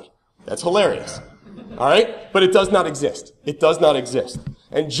course I would. That's hilarious. All right? But it does not exist. It does not exist.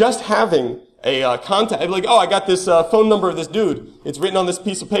 And just having a contact, like, I got this phone number of this dude. It's written on this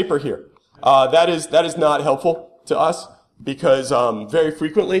piece of paper here. That is not helpful to us because very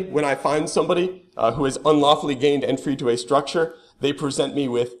frequently when I find somebody who has unlawfully gained entry to a structure, they present me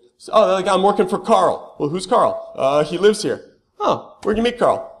with, I'm working for Carl. Well, who's Carl? He lives here. Oh, where'd you meet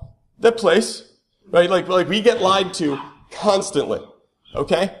Carl? That place. Right? Like we get lied to constantly.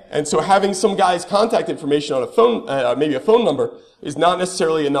 Okay? And so having some guy's contact information on a phone, maybe a phone number, is not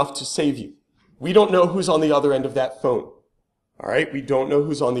necessarily enough to save you. We don't know who's on the other end of that phone. Alright? We don't know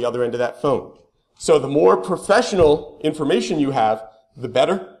who's on the other end of that phone. So the more professional information you have, the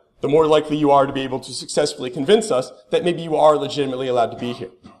better. The more likely you are to be able to successfully convince us that maybe you are legitimately allowed to be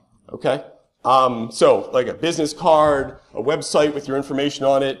here. Okay? So, like a business card, a website with your information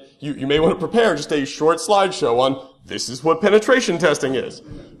on it, you may want to prepare just a short slideshow on this is what penetration testing is,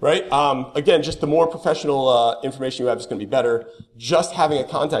 right? Again, just the more professional information you have is going to be better. Just having a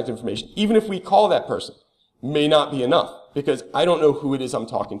contact information, even if we call that person, may not be enough because I don't know who it is I'm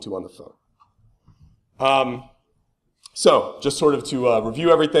talking to on the phone. So, just sort of to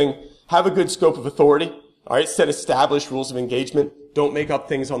review everything, have a good scope of authority. All right, set established rules of engagement. don't make up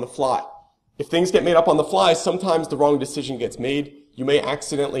things on the fly. If things get made up on the fly, sometimes the wrong decision gets made. You may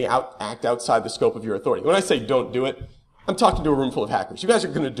accidentally act outside the scope of your authority. When I say don't do it, I'm talking to a room full of hackers. You guys are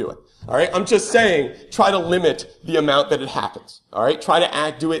going to do it. All right? I'm just saying try to limit the amount that it happens. All right? Try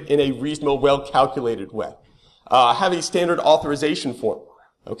to do it in a reasonable, well-calculated way. Have a standard authorization form.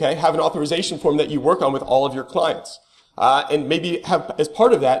 Okay? Have an authorization form that you work on with all of your clients. And maybe have, as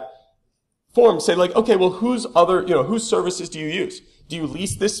part of that form, say like, okay, well, whose services do you use? Do you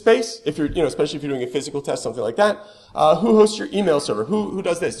lease this space? If you're, especially if you're doing a physical test, something like that. Who hosts your email server? Who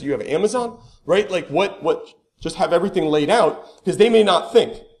does this? Do you have Amazon? Right? Like just have everything laid out, because they may not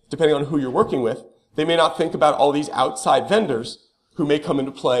think, depending on who you're working with, they may not think about all these outside vendors who may come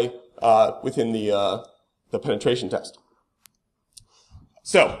into play within the penetration test.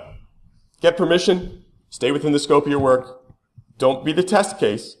 So, get permission, stay within the scope of your work, don't be the test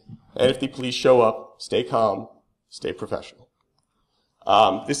case, and if the police show up, stay calm, stay professional.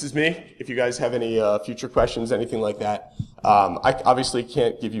 This is me. If you guys have any future questions, anything like that, I obviously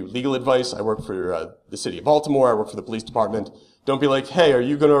can't give you legal advice. I work for the city of Baltimore. I work for the police department. Don't be like, hey, are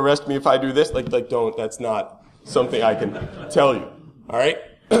you going to arrest me if I do this? Like don't. That's not something I can tell you. All right.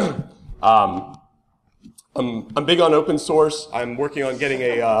 I'm big on open source. I'm working on getting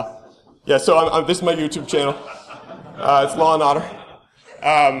a So this is my YouTube channel. It's Law and Order.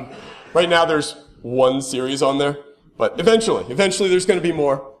 Right now there's one series on there. But eventually there's going to be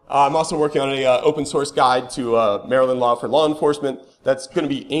more. I'm also working on an open source guide to Maryland law for law enforcement. That's going to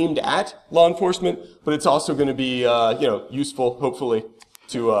be aimed at law enforcement, but it's also going to be useful, hopefully,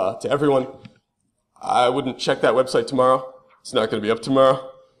 to everyone. I wouldn't check that website tomorrow. It's not going to be up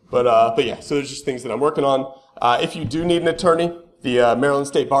tomorrow. But yeah, so there's just things that I'm working on. If you do need an attorney, the Maryland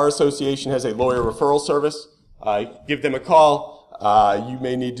State Bar Association has a lawyer referral service. Give them a call. You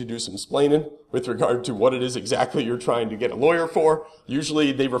may need to do some explaining with regard to what it is exactly you're trying to get a lawyer for.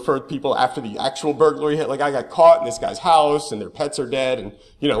 Usually they refer people after the actual burglary hit, like I got caught in this guy's house and their pets are dead, and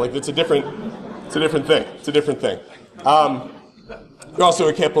it's a different thing. There are also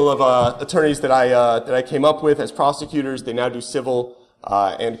a couple of attorneys that I came up with as prosecutors. They now do civil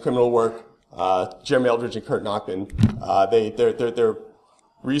and criminal work. Jeremy Eldridge and Kurt Nachman. They're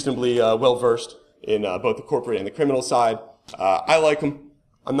reasonably well versed in both the corporate and the criminal side. I like them.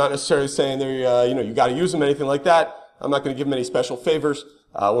 I'm not necessarily saying they're, you got to use them, anything like that. I'm not going to give them any special favors.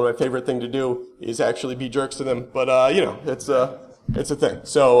 One of my favorite thing to do is actually be jerks to them. But, it's a thing.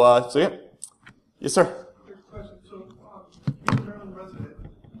 So yeah. Yes, sir. Quick question. So, being a Maryland resident,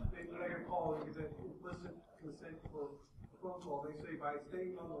 when I get a call, they get implicit consent for a phone call. They say by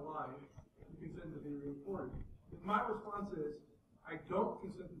staying on the line, you consent to be recorded. And my response is, I don't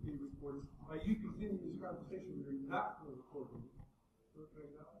consent to be recorded. By you continuing this conversation, you're not going to record me.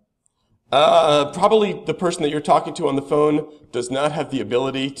 Probably the person that you're talking to on the phone does not have the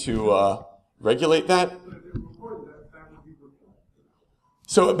ability to regulate that.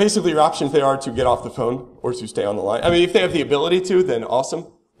 So basically your options there are to get off the phone or to stay on the line. I mean, if they have the ability to, then awesome.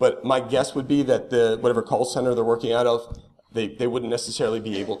 But my guess would be that whatever call center they're working out of, they wouldn't necessarily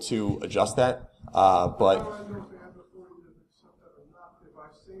be able to adjust that. But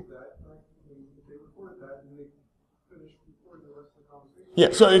yeah,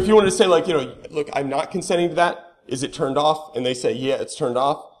 so if you want to say like, look, I'm not consenting to that, is it turned off? And they say, yeah, it's turned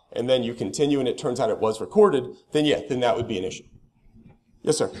off, and then you continue and it turns out it was recorded, then yeah, then that would be an issue.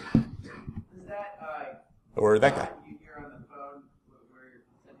 Yes, sir. Does that, or that guy. You're on the phone where you're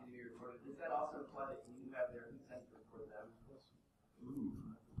consenting to be recorded, does that also imply that you have their consent to record them?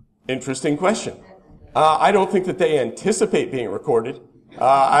 Interesting question. I don't think that they anticipate being recorded.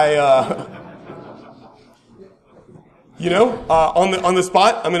 On the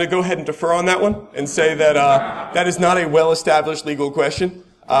spot, I'm going to go ahead and defer on that one and say that that is not a well-established legal question.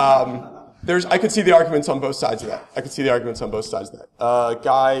 I could see the arguments on both sides of that.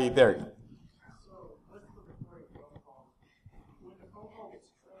 Guy there. So, let's look at the phone call. When the phone call gets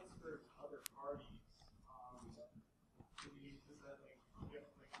transferred to other parties, does that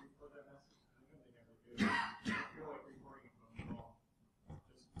report that message? They never do. I feel like recording a phone call just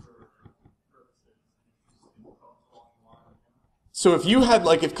for purposes. So if you had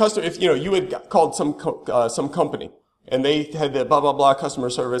you had called some company and they had the blah blah blah customer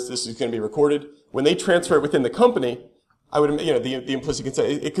service, this is going to be recorded. When they transfer it within the company, I would the implicit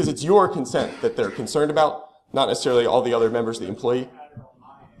consent, because it's your consent that they're concerned about, not necessarily all the other members of the employee.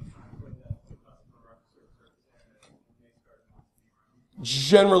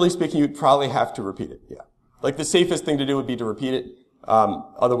 Generally speaking, you'd probably have to repeat it. Yeah, like the safest thing to do would be to repeat it.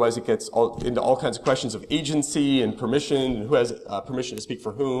 Otherwise, it gets into all kinds of questions of agency and permission, and who has permission to speak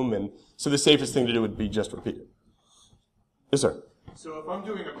for whom. And so the safest thing to do would be just repeat it. Yes, sir. So if I'm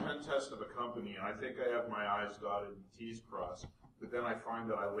doing a pen test of a company and I think I have my I's dotted and T's crossed, but then I find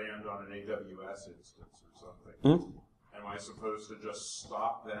that I land on an AWS instance or something, am I supposed to just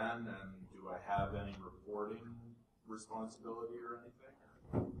stop then, and do I have any reporting responsibility or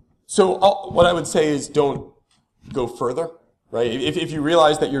anything? So what I would say is don't go further, right? If you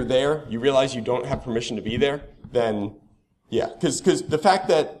realize that you're there, you realize you don't have permission to be there, then yeah. Because the fact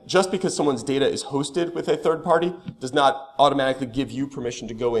that just because someone's data is hosted with a third party does not automatically give you permission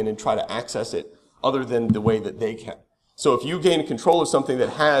to go in and try to access it other than the way that they can. So if you gain control of something that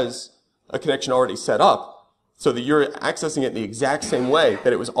has a connection already set up so that you're accessing it in the exact same way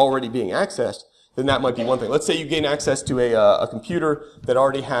that it was already being accessed, then that might be one thing. Let's say you gain access to a computer that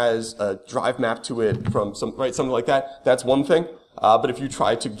already has a drive map to it from something like that. That's one thing. But if you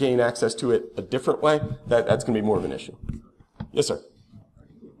try to gain access to it a different way, that's going to be more of an issue. Yes, sir. Are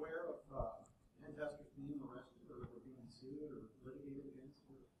you aware of pentesters being arrested or being sued or litigated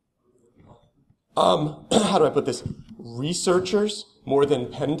against? How do I put this? Researchers more than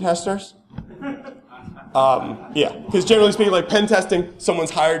pen testers. Yeah, because generally speaking, like pen testing,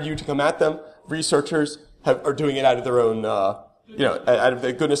 someone's hired you to come at them. Researchers are doing it out of their own, out of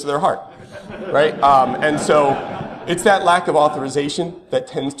the goodness of their heart, right? And so it's that lack of authorization that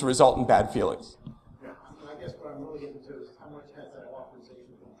tends to result in bad feelings. I guess what I'm really getting to is how much has that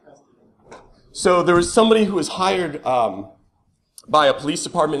authorization been tested? So there was somebody who was hired by a police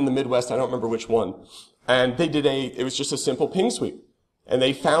department in the Midwest, I don't remember which one, and they did it was just a simple ping sweep. And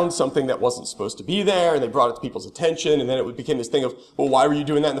they found something that wasn't supposed to be there, and they brought it to people's attention, and then it became this thing of, well, why were you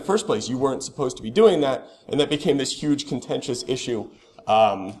doing that in the first place? You weren't supposed to be doing that, and that became this huge contentious issue.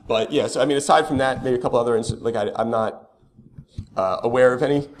 But yeah, so I mean, aside from that, maybe a couple other instances, like I'm not aware of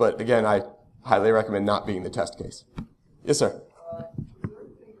any, but again, I highly recommend not being the test case. Yes, sir? Is there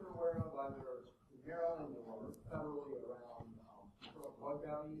anything you're aware of, either Maryland or federally, around bug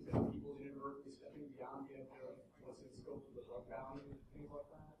bounties and people inadvertently stepping beyond the scope of the bug bounty?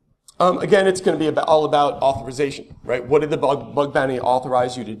 Again, it's going to be all about authorization, right? What did the bug bounty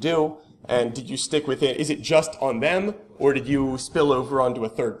authorize you to do, and did you stick with it? Is it just on them, or did you spill over onto a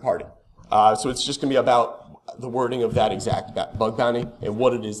third party? So it's just going to be about the wording of that exact bug bounty and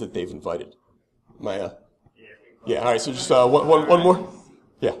what it is that they've invited. Yeah, all right, so just one more?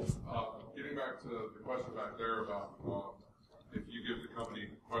 Yeah. Getting back to the question back there about if you give the company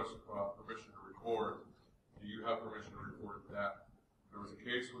permission to record, do you have permission to record that? There was a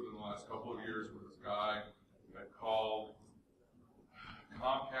case within the last couple of years where this guy had called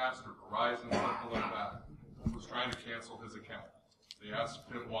Comcast or Verizon, something like that, was trying to cancel his account. They asked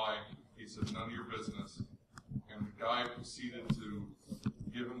him why. He said, none of your business. And the guy proceeded to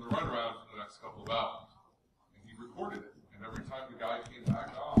give him the runaround for the next couple of hours. And he recorded it. And every time the guy came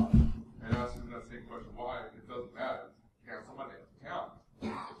back on and asked him that same question, why, it doesn't matter.